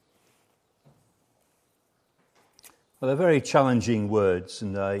Well, they're very challenging words,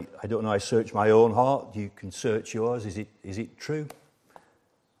 and I don't know, I search my own heart. You can search yours. Is it true?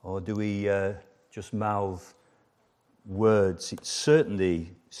 Or do we just mouth words? It's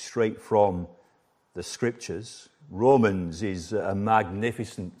certainly straight from the Scriptures. Romans is a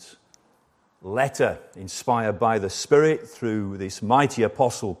magnificent letter inspired by the Spirit through this mighty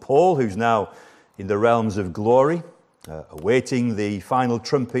apostle Paul, who's now in the realms of glory, awaiting the final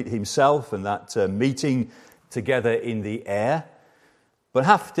trumpet himself and that meeting together in the air. But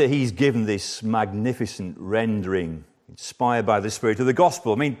after he's given this magnificent rendering inspired by the Spirit of the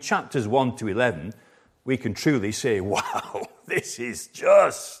gospel, I mean, chapters 1 to 11, we can truly say, wow, this is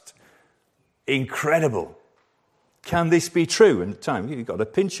just incredible. Can this be true? And at the time, you've got to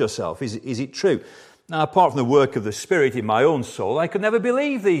pinch yourself. Is it true? Now, apart from the work of the Spirit in my own soul, I could never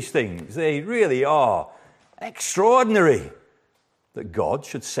believe these things. They really are extraordinary that God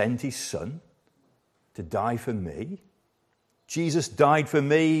should send his Son to die for me. Jesus died for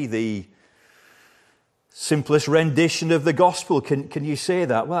me, the simplest rendition of the gospel. Can you say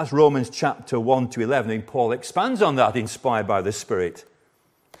that? Well, that's Romans chapter 1 to 11, and Paul expands on that, inspired by the Spirit.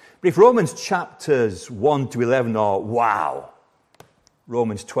 But if Romans chapters 1 to 11 are wow,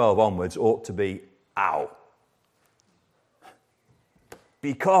 Romans 12 onwards ought to be ow.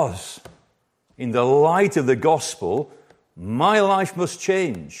 Because in the light of the gospel, my life must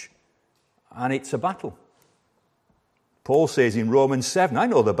change. And it's a battle. Paul says in Romans 7, I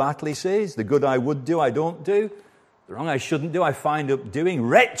know the battle, he says. The good I would do, I don't do. The wrong I shouldn't do, I find up doing.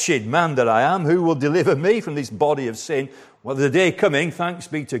 Wretched man that I am, who will deliver me from this body of sin? Well, the day coming, thanks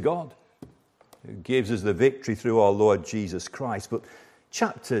be to God, who gives us the victory through our Lord Jesus Christ. But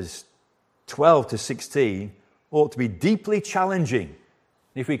chapters 12 to 16 ought to be deeply challenging.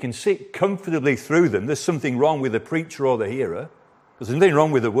 If we can sit comfortably through them, there's something wrong with the preacher or the hearer, because there's nothing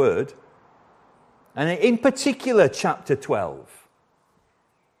wrong with the word. And in particular, chapter 12,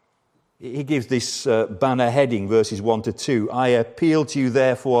 he gives this banner heading, verses 1 to 2. I appeal to you,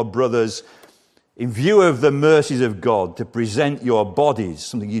 therefore, brothers, in view of the mercies of God, to present your bodies,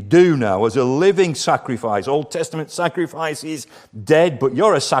 something you do now, as a living sacrifice. Old Testament sacrifice is dead, but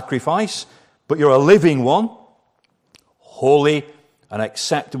you're a sacrifice, but you're a living one, holy and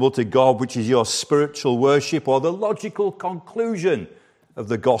acceptable to God, which is your spiritual worship, or the logical conclusion of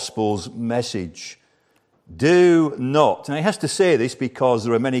the gospel's message. Do not, and he has to say this because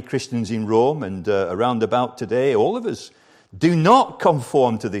there are many Christians in Rome and around about today, all of us, do not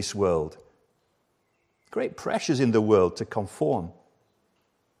conform to this world. Great pressures in the world to conform.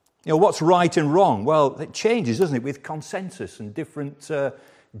 You know, what's right and wrong? Well, it changes, doesn't it, with consensus and different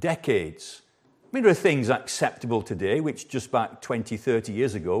decades. I mean, there are things acceptable today which just back 20, 30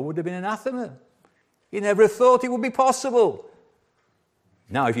 years ago would have been anathema. You never thought it would be possible.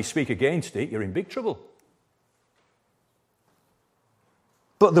 Now, if you speak against it, you're in big trouble.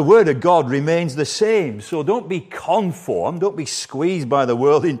 But the Word of God remains the same. So don't be conformed, don't be squeezed by the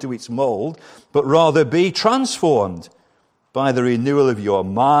world into its mold, but rather be transformed by the renewal of your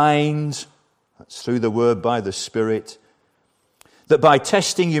mind. That's through the Word, by the Spirit. That by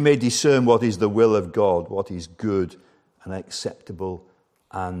testing you may discern what is the will of God, what is good and acceptable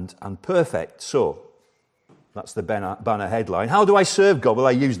and perfect. So, that's the banner headline. How do I serve God? Well,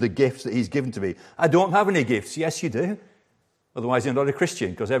 I use the gifts that he's given to me. I don't have any gifts. Yes, you do. Otherwise, you're not a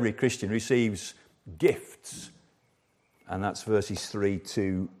Christian, because every Christian receives gifts. And that's verses 3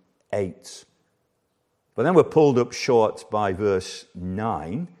 to 8. But then we're pulled up short by verse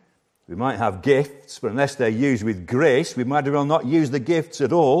 9. We might have gifts, but unless they're used with grace, we might as well not use the gifts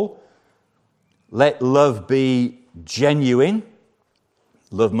at all. Let love be genuine.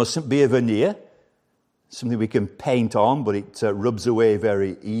 Love mustn't be a veneer, something we can paint on, but it rubs away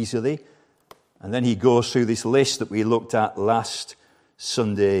very easily. And then he goes through this list that we looked at last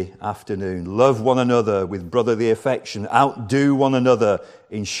Sunday afternoon. Love one another with brotherly affection. Outdo one another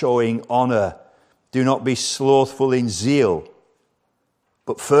in showing honor. Do not be slothful in zeal,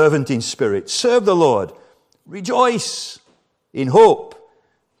 but fervent in spirit. Serve the Lord. Rejoice in hope.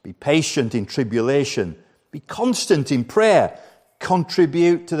 Be patient in tribulation. Be constant in prayer.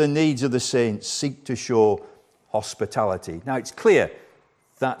 Contribute to the needs of the saints. Seek to show hospitality. Now, it's clear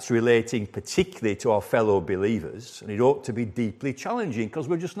that's relating particularly to our fellow believers, and it ought to be deeply challenging because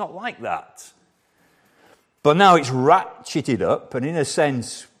we're just not like that. But now it's ratcheted up, and in a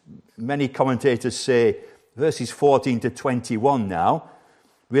sense, many commentators say verses 14 to 21 now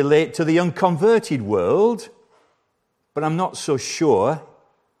relate to the unconverted world, but I'm not so sure.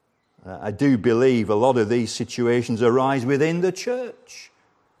 I do believe a lot of these situations arise within the church.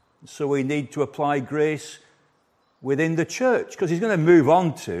 So we need to apply grace within the church, because he's going to move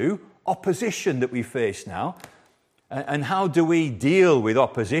on to opposition that we face now. And how do we deal with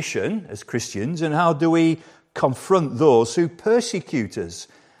opposition as Christians? And how do we confront those who persecute us?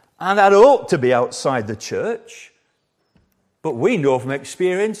 And that ought to be outside the church. But we know from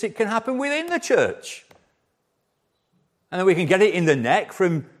experience it can happen within the church. And then we can get it in the neck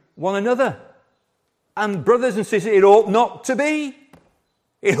from one another. And brothers and sisters, it ought not to be.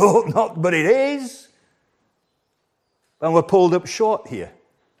 It ought not, but it is. And we're pulled up short here.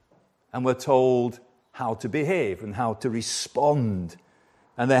 And we're told how to behave and how to respond.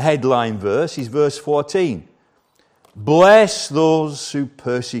 And the headline verse is verse 14. Bless those who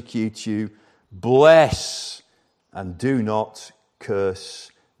persecute you. Bless and do not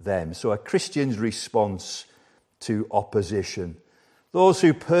curse them. So a Christian's response to opposition. Those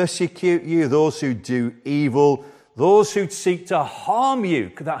who persecute you, those who do evil, those who seek to harm you.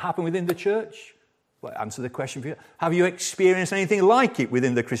 Could that happen within the church? Well, answer the question for you. Have you experienced anything like it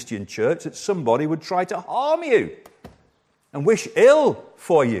within the Christian church, that somebody would try to harm you and wish ill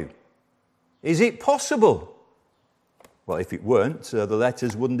for you? Is it possible? Well, if it weren't, the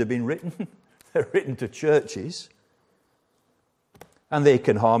letters wouldn't have been written. They're written to churches. And they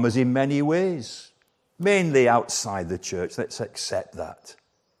can harm us in many ways. Mainly outside the church, let's accept that.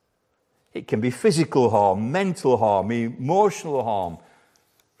 It can be physical harm, mental harm, emotional harm,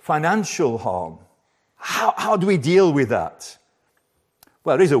 financial harm. How do we deal with that?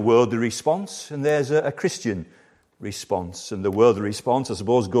 Well, there is a worldly response and there's a Christian response. And the worldly response, I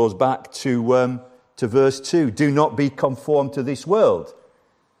suppose, goes back to verse 2. Do not be conformed to this world.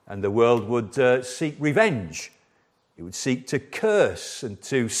 And the world would seek revenge. It would seek to curse and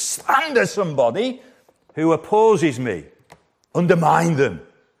to slander somebody who opposes me. Undermine them.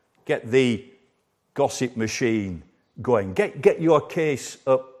 Get the gossip machine going. Get your case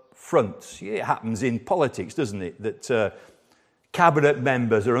up front. It happens in politics, doesn't it? That cabinet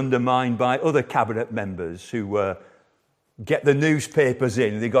members are undermined by other cabinet members who get the newspapers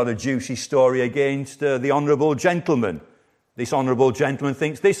in. They've got a juicy story against the honourable gentleman. This honourable gentleman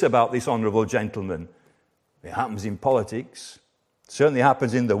thinks this about this honourable gentleman. It happens in politics. It certainly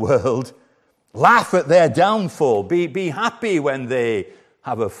happens in the world. Laugh at their downfall. Be happy when they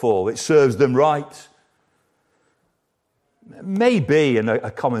have a fall. It serves them right. Maybe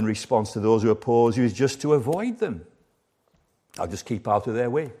a common response to those who oppose you is just to avoid them. I'll just keep out of their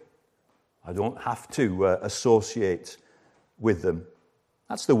way. I don't have to associate with them.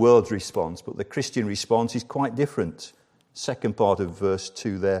 That's the world's response, but the Christian response is quite different. Second part of verse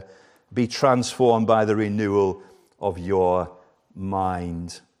 2 there. Be transformed by the renewal of your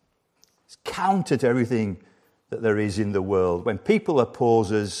mind. It's counter to everything that there is in the world. When people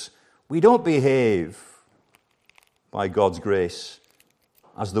oppose us, we don't behave by God's grace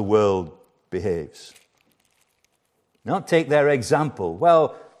as the world behaves. Don't take their example.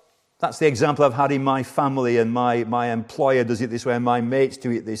 Well, that's the example I've had in my family, and my employer does it this way and my mates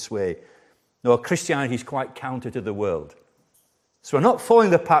do it this way. No, Christianity is quite counter to the world. So we're not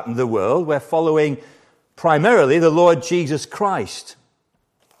following the pattern of the world, we're following primarily the Lord Jesus Christ.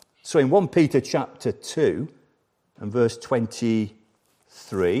 So in 1 Peter chapter 2 and verse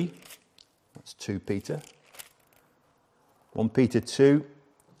 23, that's 2 Peter. 1 Peter 2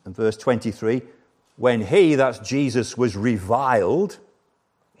 and verse 23, when he, that's Jesus, was reviled,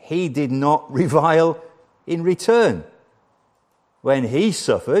 he did not revile in return. When he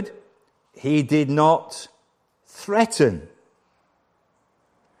suffered, he did not threaten,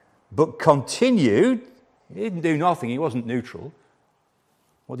 but continued. He didn't do nothing, he wasn't neutral.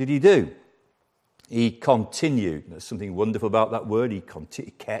 What did he do? He continued. There's something wonderful about that word. He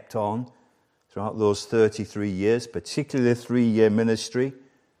kept on throughout those 33 years, particularly the 3-year ministry.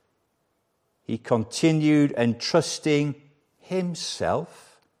 He continued entrusting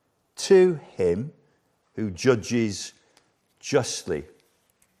himself to him who judges justly.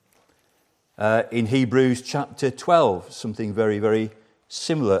 In Hebrews chapter 12, something very, very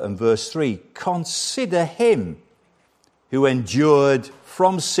similar, and verse 3, consider him who endured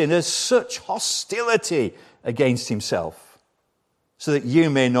from sinners such hostility against himself, so that you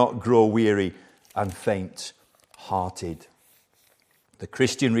may not grow weary and faint-hearted. The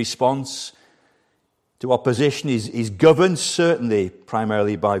Christian response to opposition is governed certainly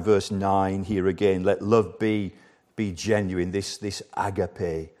primarily by verse 9 here again. Let love be genuine, this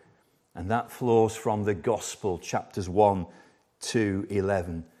agape. And that flows from the gospel, chapters 1 to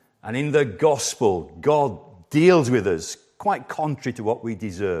 11. And in the gospel, God deals with us quite contrary to what we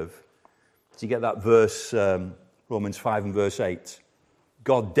deserve. So you get that verse, Romans 5 and verse 8.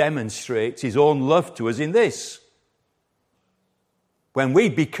 God demonstrates his own love to us in this. When we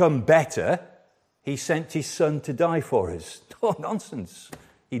become better, he sent his son to die for us. Oh, nonsense.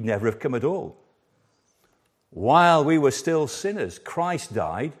 He'd never have come at all. while we were still sinners, Christ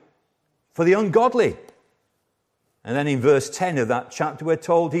died for the ungodly. And then in verse 10 of that chapter, we're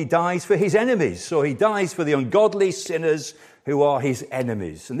told he dies for his enemies. So he dies for the ungodly sinners who are his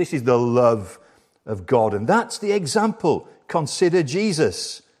enemies. And this is the love of God. And that's the example. Consider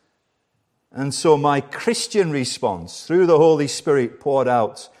Jesus. And so my Christian response, through the Holy Spirit poured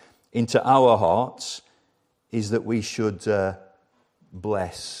out into our hearts, is that we should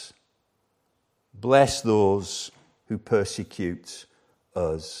bless. Bless those who persecute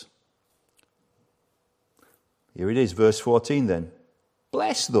us. Here it is, verse 14 then.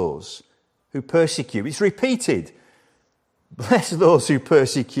 Bless those who persecute. It's repeated. Bless those who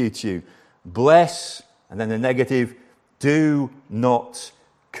persecute you. Bless, and then the negative, do not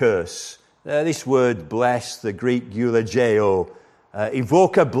curse. This word bless, the Greek eulogeo,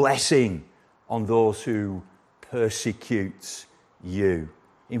 invoke a blessing on those who persecute you.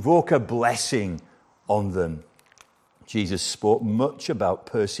 Invoke a blessing on them. Jesus spoke much about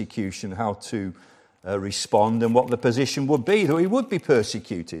persecution, how to respond and what the position would be, though he would be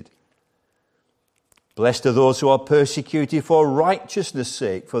persecuted. Blessed are those who are persecuted for righteousness'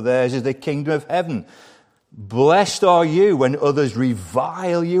 sake, for theirs is the kingdom of heaven. Blessed are you when others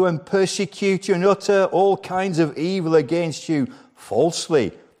revile you and persecute you and utter all kinds of evil against you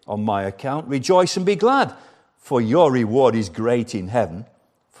falsely on my account. Rejoice and be glad, for your reward is great in heaven.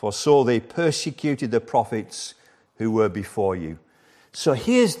 For so they persecuted the prophets who were before you. So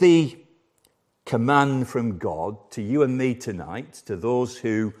here's the command from God to you and me tonight, to those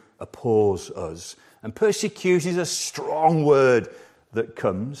who oppose us. And persecution is a strong word that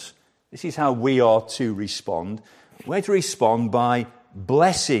comes. This is how we are to respond. We're to respond by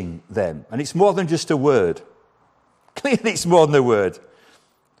blessing them. And it's more than just a word. Clearly it's more than a word.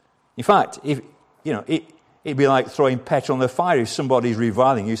 In fact, it'd be like throwing petrol on the fire if somebody's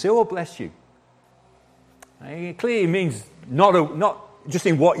reviling you. You say, oh, bless you. It clearly means not just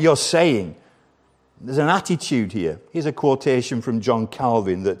in what you're saying. There's an attitude here. Here's a quotation from John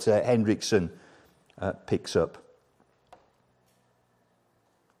Calvin that Hendrickson picks up.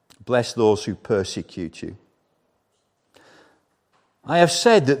 Bless those who persecute you. I have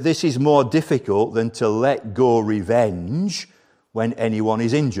said that this is more difficult than to let go revenge when anyone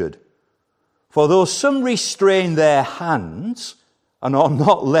is injured. For though some restrain their hands and are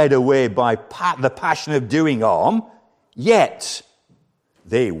not led away by the passion of doing harm, yet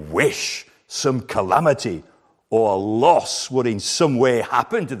they wish some calamity or loss would in some way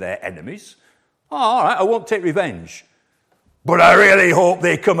happen to their enemies. Oh, all right, I won't take revenge. But I really hope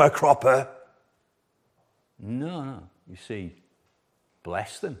they come a cropper. No. You see,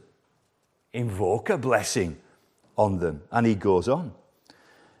 bless them. Invoke a blessing on them. And he goes on.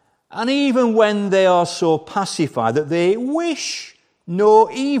 And even when they are so pacified that they wish no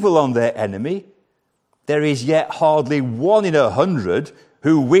evil on their enemy, there is yet hardly 1 in 100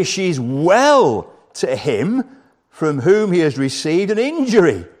 who wishes well to him from whom he has received an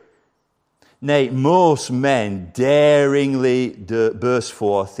injury. Nay, most men daringly burst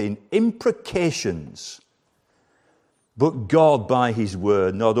forth in imprecations. But God, by his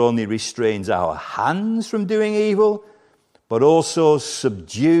word, not only restrains our hands from doing evil, but also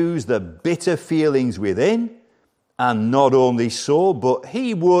subdues the bitter feelings within. And not only so, but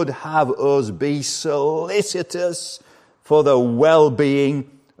he would have us be solicitous for the well-being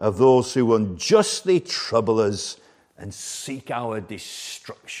of those who unjustly trouble us and seek our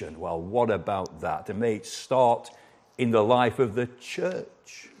destruction. Well, what about that? And may it start in the life of the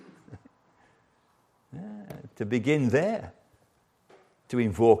church. To begin there, to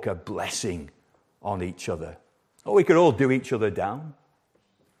invoke a blessing on each other. Oh, we could all do each other down.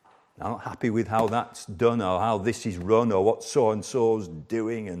 I'm not happy with how that's done or how this is run or what so-and-so's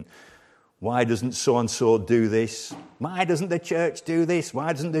doing and why doesn't so-and-so do this? Why doesn't the church do this?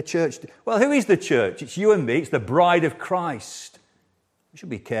 Why doesn't the church do... Well, who is the church? It's you and me. It's the bride of Christ. We should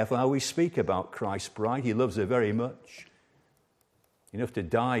be careful how we speak about Christ's bride. He loves her very much. Enough to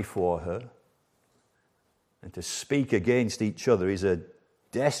die for her. And to speak against each other is a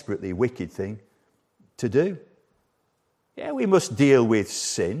desperately wicked thing to do. Yeah, we must deal with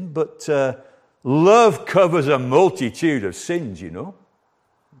sin, but love covers a multitude of sins, you know.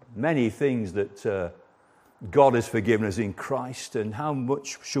 Many things that God has forgiven us in Christ, and how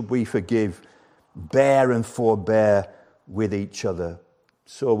much should we forgive, bear and forbear with each other.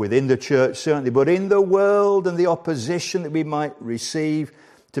 So within the church, certainly, but in the world and the opposition that we might receive,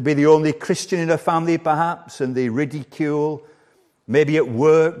 to be the only Christian in a family perhaps, and the ridicule. Maybe at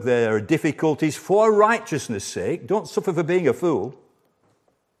work there are difficulties for righteousness' sake. Don't suffer for being a fool.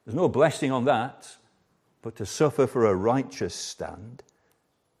 There's no blessing on that. But to suffer for a righteous stand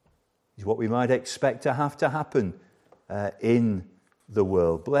is what we might expect to happen in the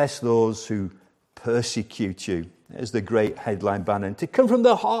world. Bless those who persecute you. There's the great headline banner. And to come from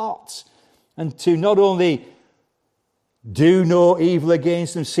the heart and to not only do no evil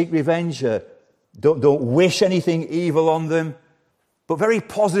against them, seek revenge, don't wish anything evil on them, but very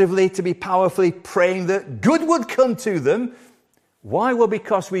positively to be powerfully praying that good would come to them. Why? Well,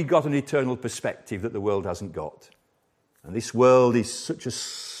 because we've got an eternal perspective that the world hasn't got. And this world is such a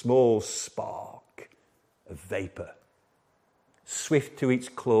small spark of vapour. Swift to its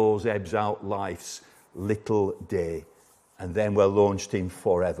close ebbs out life's little day, and then we're launched in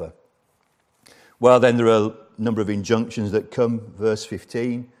forever. Well, then there are a number of injunctions that come. Verse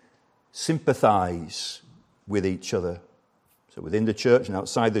 15, sympathise with each other. So within the church and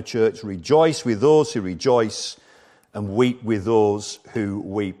outside the church, rejoice with those who rejoice and weep with those who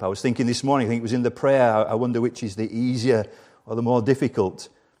weep. I was thinking this morning, I think it was in the prayer, I wonder which is the easier or the more difficult.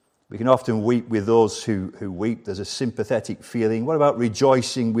 We can often weep with those who weep. There's a sympathetic feeling. What about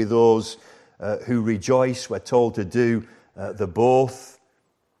rejoicing with those who rejoice? We're told to do the both.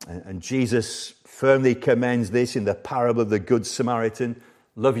 And Jesus firmly commends this in the parable of the Good Samaritan.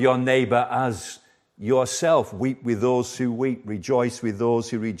 Love your neighbour as yourself. Weep with those who weep. Rejoice with those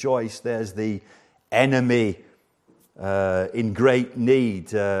who rejoice. There's the enemy in great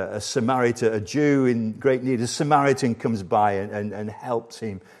need. A Samaritan, a Jew in great need. A Samaritan comes by and helps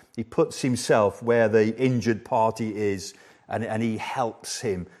him. He puts himself where the injured party is and he helps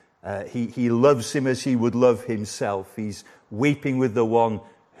him. He loves him as he would love himself. He's weeping with the one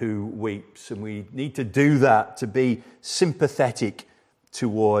who weeps. And we need to do that, to be sympathetic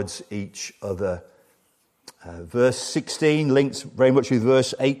towards each other. Verse 16 links very much with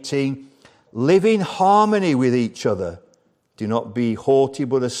verse 18. Live in harmony with each other. Do not be haughty,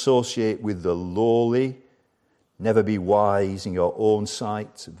 but associate with the lowly. Never be wise in your own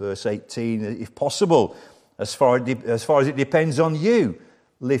sight. Verse 18, if possible, as far as it depends on you,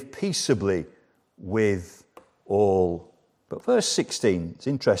 live peaceably with all. But verse 16, it's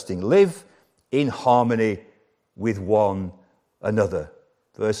interesting. Live in harmony with one another.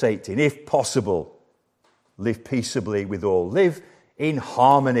 Verse 18, if possible, live peaceably with all. Live in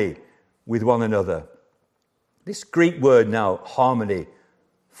harmony with one another. This Greek word now, harmony,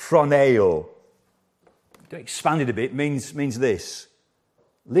 phroneo, to expand it a bit, means this.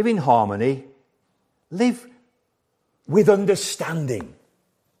 Live in harmony, live with understanding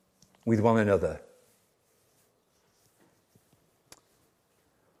with one another.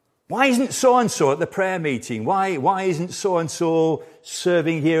 Why isn't so-and-so at the prayer meeting? Why isn't so-and-so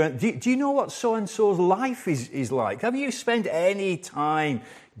serving here? Do you know what so-and-so's life is like? Have you spent any time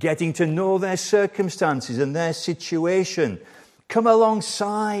getting to know their circumstances and their situation? Come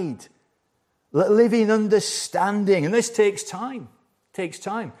alongside. Live in understanding. And this takes time. It takes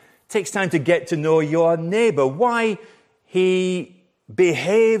time. It takes time to get to know your neighbour. Why he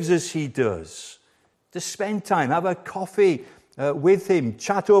behaves as he does. To spend time, have a coffee with him,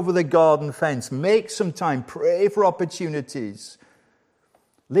 chat over the garden fence, make some time, pray for opportunities.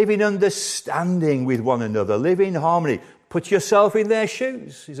 Live in understanding with one another. Live in harmony. Put yourself in their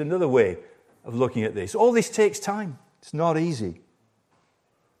shoes is another way of looking at this. All this takes time. It's not easy.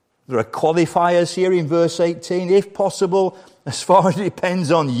 There are qualifiers here in verse 18. If possible, as far as it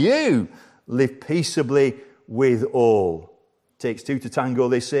depends on you, live peaceably with all. It takes two to tango,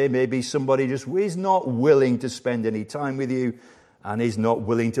 they say. Maybe somebody just is not willing to spend any time with you and is not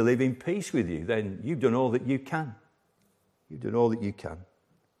willing to live in peace with you. Then you've done all that you can. You've done all that you can.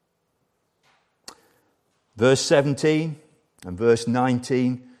 Verse 17 and verse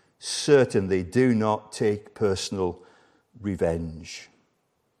 19, certainly do not take personal revenge.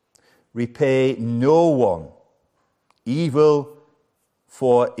 Repay no one evil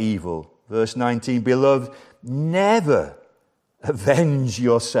for evil. Verse 19, beloved, never avenge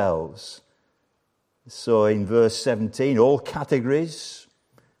yourselves. So in verse 17, all categories,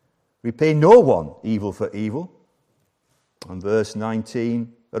 repay no one evil for evil. And verse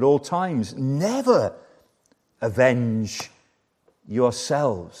 19, at all times, never avenge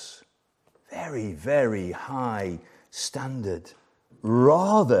yourselves. Very, very high standard.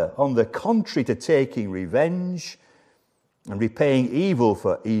 Rather, on the contrary to taking revenge and repaying evil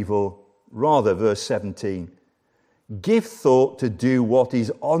for evil, rather, verse 17, give thought to do what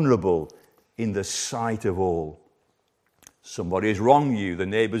is honourable in the sight of all. Somebody has wronged you. The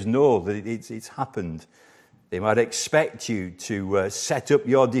neighbours know that it's happened. They might expect you to set up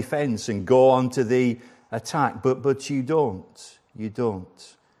your defence and go on to the attack, but you don't. You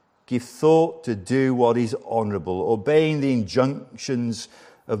don't. Give thought to do what is honourable, obeying the injunctions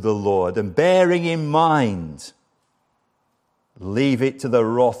of the Lord, and bearing in mind, Leave it to the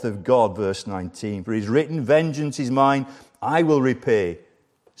wrath of God, verse 19. For it is written, vengeance is mine, I will repay,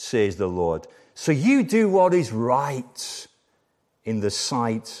 says the Lord. So you do what is right in the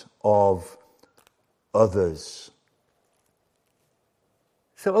sight of others.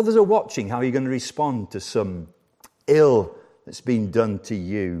 So others are watching how you're going to respond to some ill that's been done to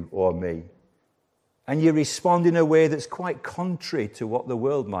you or me. And you respond in a way that's quite contrary to what the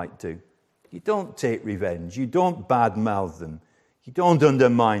world might do. You don't take revenge. You don't badmouth them. You don't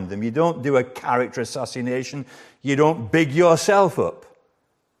undermine them. You don't do a character assassination. You don't big yourself up.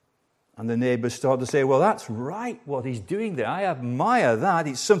 And the neighbours start to say, well, that's right what he's doing there. I admire that.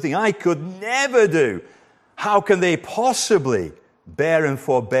 It's something I could never do. How can they possibly bear and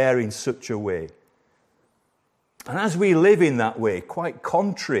forbear in such a way? And as we live in that way, quite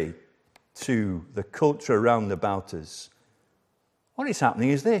contrary to the culture around about us, what is happening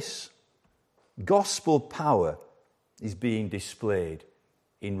is this. Gospel power is being displayed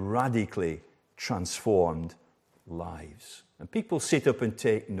in radically transformed lives. And people sit up and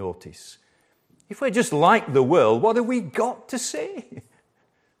take notice. If we're just like the world, what have we got to say?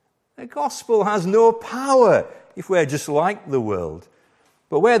 The gospel has no power if we're just like the world.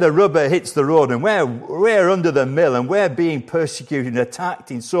 But where the rubber hits the road and we're under the mill and we're being persecuted and attacked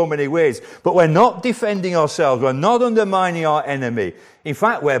in so many ways, but we're not defending ourselves, we're not undermining our enemy. In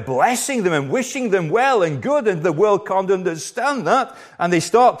fact, we're blessing them and wishing them well and good, and the world can't understand that, and they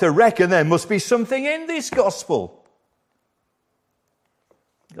start to reckon there must be something in this gospel.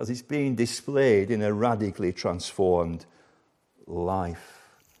 Because it's being displayed in a radically transformed life.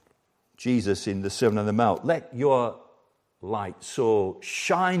 Jesus in the Sermon on the Mount, let your light so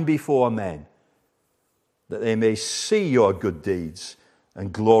shine before men that they may see your good deeds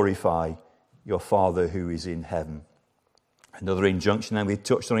and glorify your Father who is in heaven. Another injunction, and we've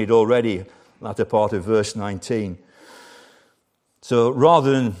touched on it already, latter part of verse 19. So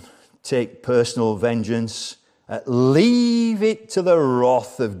rather than take personal vengeance, leave it to the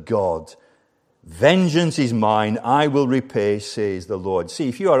wrath of God. Vengeance is mine, I will repay, says the Lord. See,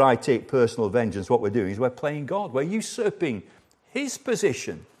 if you or I take personal vengeance, what we're doing is we're playing God. We're usurping his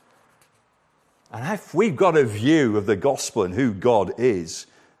position. And if we've got a view of the gospel and who God is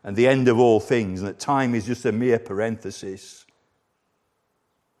and the end of all things and that time is just a mere parenthesis,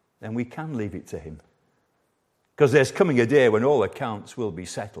 then we can leave it to him. Because there's coming a day when all accounts will be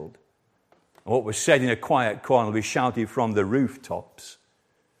settled. And what was said in a quiet corner will be shouted from the rooftops.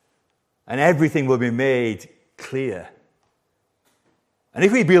 And everything will be made clear. And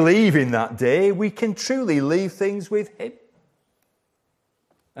if we believe in that day, we can truly leave things with him.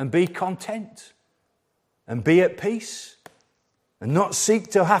 And be content. And be at peace. And not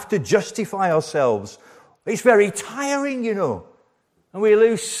seek to have to justify ourselves. It's very tiring, you know. And we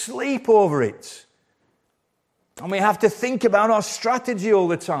lose sleep over it. And we have to think about our strategy all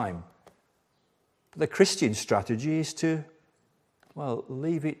the time. The Christian strategy is to, well,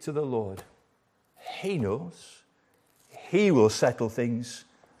 leave it to the Lord. He knows. He will settle things.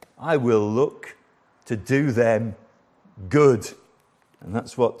 I will look to do them good. And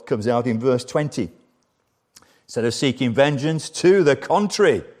that's what comes out in verse 20. Instead of seeking vengeance, to the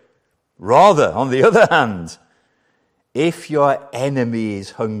contrary. Rather, on the other hand, if your enemy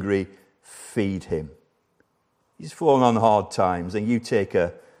is hungry, feed him. He's fallen on hard times, and you take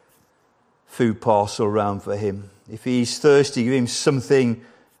a food parcel round for him. If he's thirsty, give him something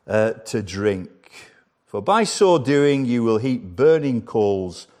to drink. For by so doing, you will heap burning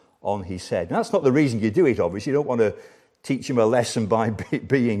coals on his head. Now, that's not the reason you do it, obviously. You don't want to teach him a lesson by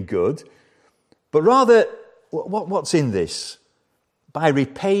being good. But rather, what's in this? By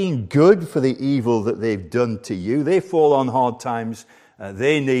repaying good for the evil that they've done to you. They fall on hard times.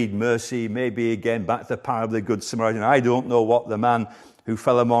 They need mercy. Maybe, again, back to the parable of the Good Samaritan. I don't know what the man who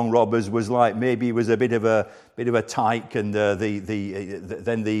fell among robbers was like. Maybe he was a bit of a tyke, and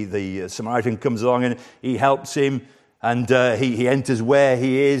then the Samaritan comes along and he helps him, and he enters where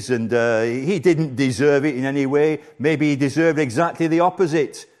he is, and he didn't deserve it in any way. Maybe he deserved exactly the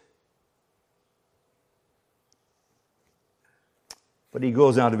opposite. But he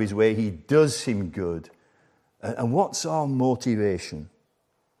goes out of his way. He does him good. And what's our motivation?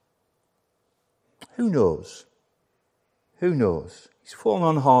 Who knows? Who knows? He's fallen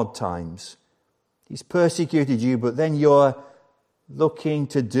on hard times. He's persecuted you, but then you're looking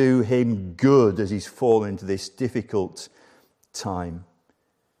to do him good as he's fallen into this difficult time.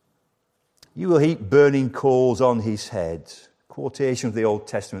 You will heap burning coals on his head. Quotation of the Old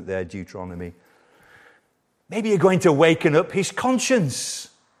Testament there, Deuteronomy. Maybe you're going to waken up his conscience.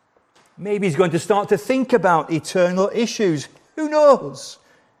 Maybe he's going to start to think about eternal issues. Who knows?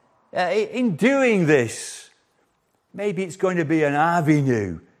 In doing this, Maybe it's going to be an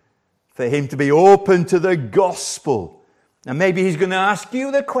avenue for him to be open to the gospel. And maybe he's going to ask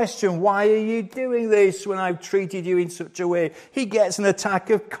you the question, why are you doing this when I've treated you in such a way? He gets an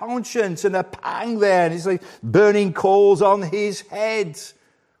attack of conscience and a pang there, and it's like burning coals on his head.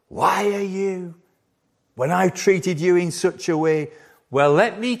 Why are you, when I've treated you in such a way? Well,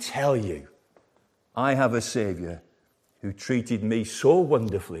 let me tell you, I have a Saviour who treated me so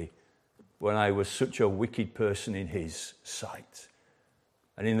wonderfully when I was such a wicked person in his sight.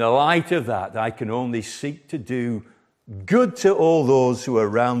 And in the light of that, I can only seek to do good to all those who are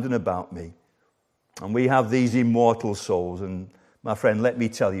round and about me. And we have these immortal souls. And my friend, let me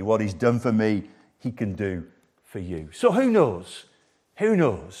tell you, what he's done for me, he can do for you. So who knows? Who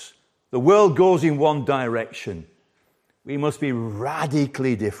knows? The world goes in one direction. We must be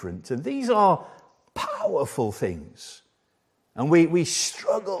radically different. And these are powerful things. And we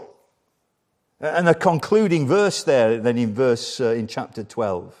struggle. And a concluding verse there, then in chapter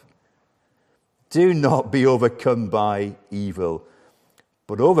 12. Do not be overcome by evil,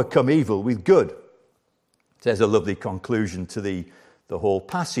 but overcome evil with good. There's a lovely conclusion to the whole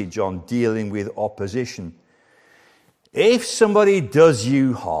passage on dealing with opposition. If somebody does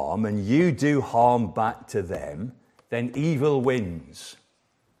you harm and you do harm back to them, then evil wins.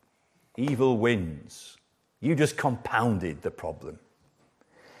 Evil wins. You just compounded the problem.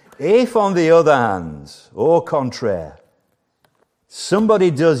 If, on the other hand, au contraire, somebody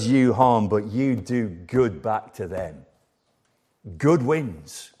does you harm, but you do good back to them, good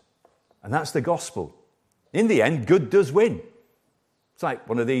wins. And that's the gospel. In the end, good does win. It's like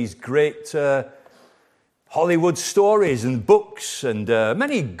one of these great Hollywood stories and books, and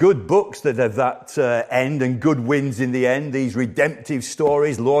many good books that have that end and good wins in the end, these redemptive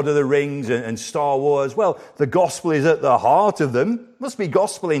stories, Lord of the Rings and Star Wars. Well, the gospel is at the heart of them. Must be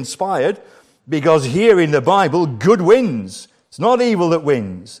gospel inspired, because here in the Bible, good wins. It's not evil that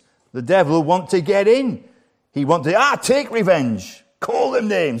wins. The devil will want to get in. He wants to, take revenge. Call them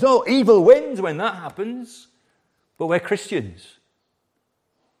names. Oh, evil wins when that happens. But we're Christians.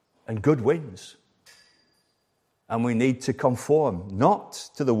 And good wins. And we need to conform, not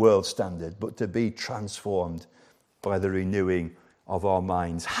to the world standard, but to be transformed by the renewing of our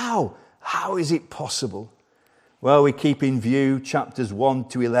minds. How? How is it possible? Well, we keep in view chapters 1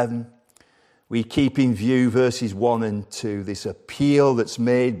 to 11. We keep in view verses 1 and 2, this appeal that's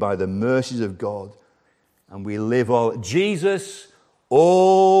made by the mercies of God. And we live all Jesus,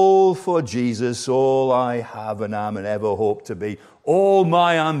 all for Jesus, all I have and am and ever hope to be. All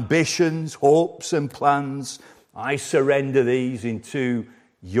my ambitions, hopes and plans, I surrender these into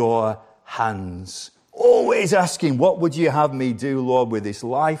your hands. Always asking, what would you have me do, Lord, with this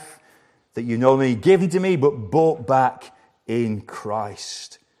life that you not only given to me, but bought back in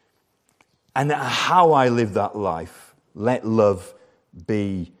Christ? And how I live that life, let love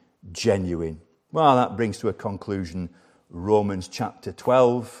be genuine. Well, that brings to a conclusion Romans chapter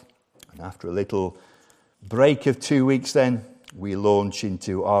 12. And after a little break of 2 weeks then, we launch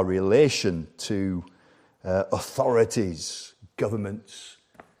into our relation to authorities, governments,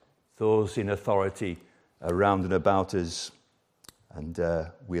 those in authority around and about us. And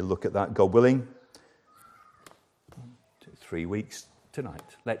we'll look at that, God willing, 3 weeks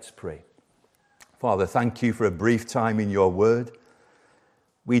tonight. Let's pray. Father, thank you for a brief time in your word.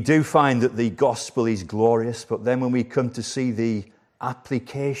 We do find that the gospel is glorious, but then when we come to see the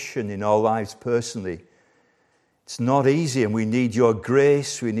application in our lives personally, it's not easy, and we need your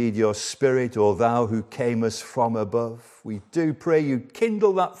grace, we need your spirit, O thou who camest from above. We do pray you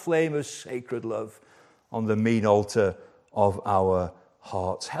kindle that flame of sacred love on the mean altar of our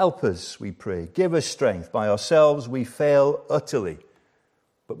hearts. Help us, we pray. Give us strength. By ourselves we fail utterly.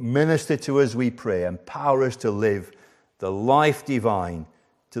 But minister to us, we pray. Empower us to live the life divine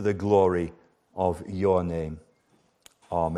to the glory of your name. Amen.